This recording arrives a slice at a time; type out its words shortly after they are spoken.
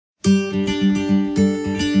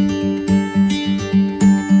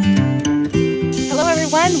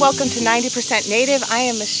welcome to 90% Native. I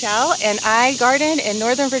am Michelle and I garden in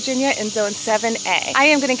Northern Virginia in Zone 7A. I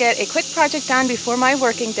am going to get a quick project done before my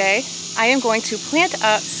working day. I am going to plant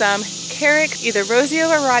up some Carex, either Rosea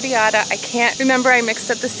or Radiata. I can't remember, I mixed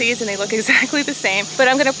up the seeds and they look exactly the same, but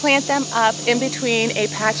I'm going to plant them up in between a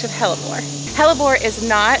patch of hellebore. Hellebore is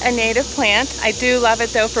not a native plant. I do love it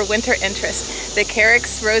though for winter interest. The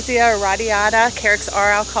Carex Rosea or Radiata, Carex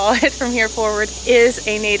R I'll call it from here forward, is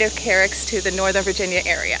a native Carex to the Northern Virginia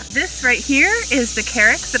area. This right here is the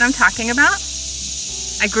Carex that I'm talking about.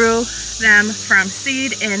 I grew them from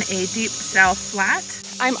seed in a deep south flat.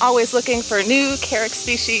 I'm always looking for new Carex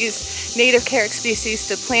species, native Carex species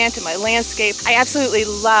to plant in my landscape. I absolutely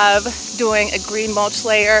love doing a green mulch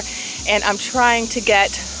layer, and I'm trying to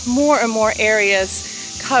get more and more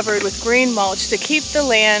areas covered with green mulch to keep the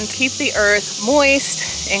land, keep the earth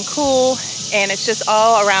moist and cool, and it's just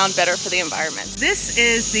all around better for the environment. This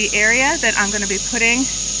is the area that I'm going to be putting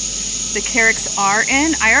the Carex R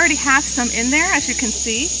in. I already have some in there, as you can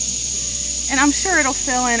see, and I'm sure it'll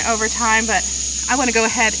fill in over time, but I want to go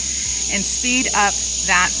ahead and speed up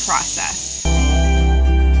that process.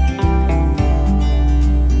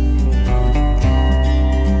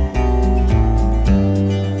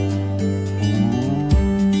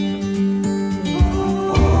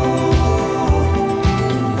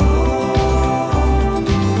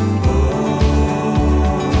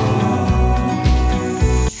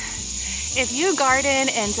 If you garden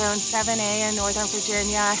in Zone 7A in Northern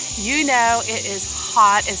Virginia, you know it is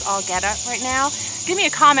hot as all get up right now. Give me a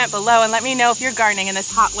comment below and let me know if you're gardening in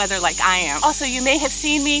this hot weather like I am. Also, you may have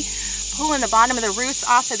seen me pulling the bottom of the roots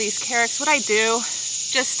off of these Carex. What I do,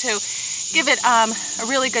 just to give it a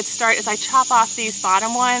really good start, is I chop off these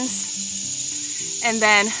bottom ones, and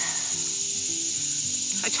then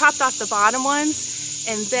I chopped off the bottom ones,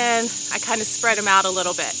 and then I kind of spread them out a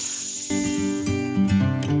little bit.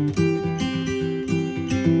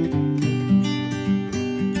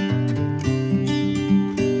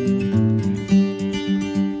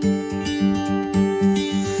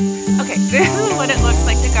 This is what it looks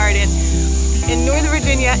like to garden in Northern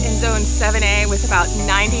Virginia in Zone 7A with about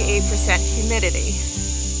 98% humidity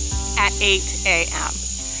at 8 a.m.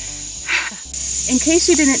 In case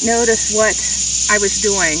you didn't notice what I was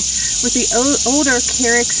doing, with the older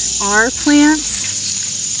Carex R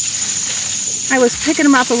plants, I was picking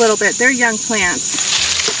them up a little bit. They're young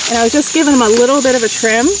plants. And I was just giving them a little bit of a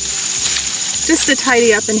trim, just to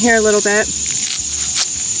tidy up in here a little bit.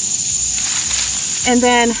 And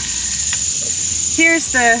then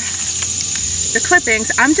here's the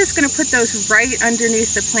clippings. I'm just going to put those right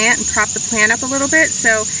underneath the plant and prop the plant up a little bit,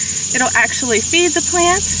 so it'll actually feed the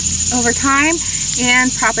plant over time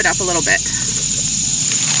and prop it up a little bit.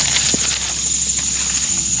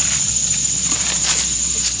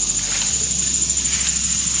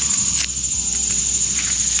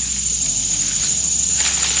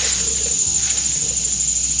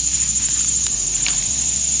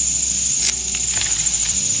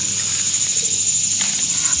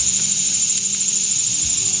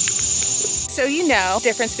 So you know the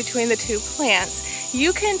difference between the two plants.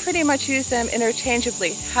 You can pretty much use them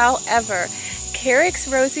interchangeably. However, Carex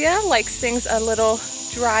Rosea likes things a little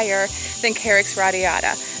drier than Carex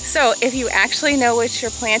Radiata. So if you actually know what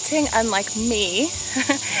you're planting, unlike me,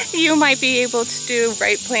 you might be able to do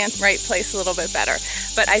right plant, right place a little bit better.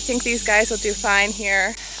 But I think these guys will do fine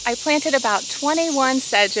here. I planted about 21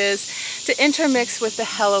 sedges to intermix with the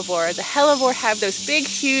hellebore. The hellebore have those big,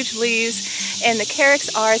 huge leaves, and the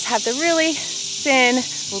Carex R's have the really thin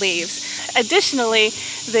leaves. Additionally,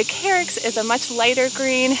 the Carex is a much lighter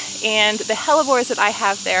green, and the hellebores that I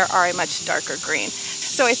have there are a much darker green.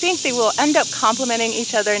 So I think they will end up complementing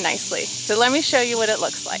each other nicely. So let me show you what it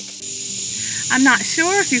looks like. I'm not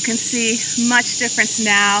sure if you can see much difference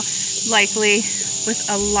now. Likely with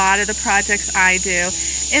a lot of the projects I do,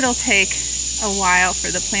 it'll take a while for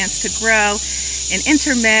the plants to grow and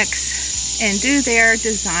intermix and do their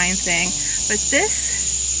design thing. But this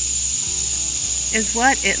is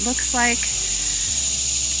what it looks like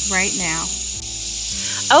right now.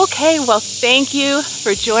 Okay, well, thank you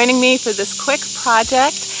for joining me for this quick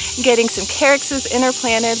project, getting some Carexes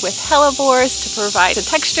interplanted with hellebores to provide a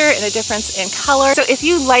texture and a difference in color. So if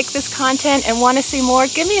you like this content and want to see more,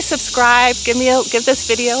 give me a subscribe, give this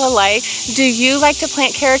video a like. Do you like to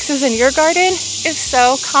plant Carexes in your garden? If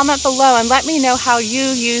so, comment below and let me know how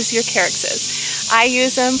you use your Carexes. I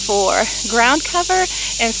use them for ground cover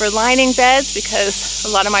and for lining beds because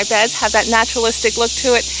a lot of my beds have that naturalistic look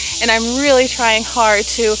to it, and I'm really trying hard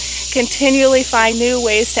to continually find new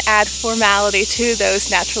ways to add formality to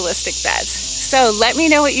those naturalistic beds. So let me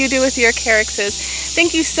know what you do with your Carexes.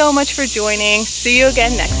 Thank you so much for joining. See you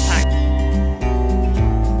again next time.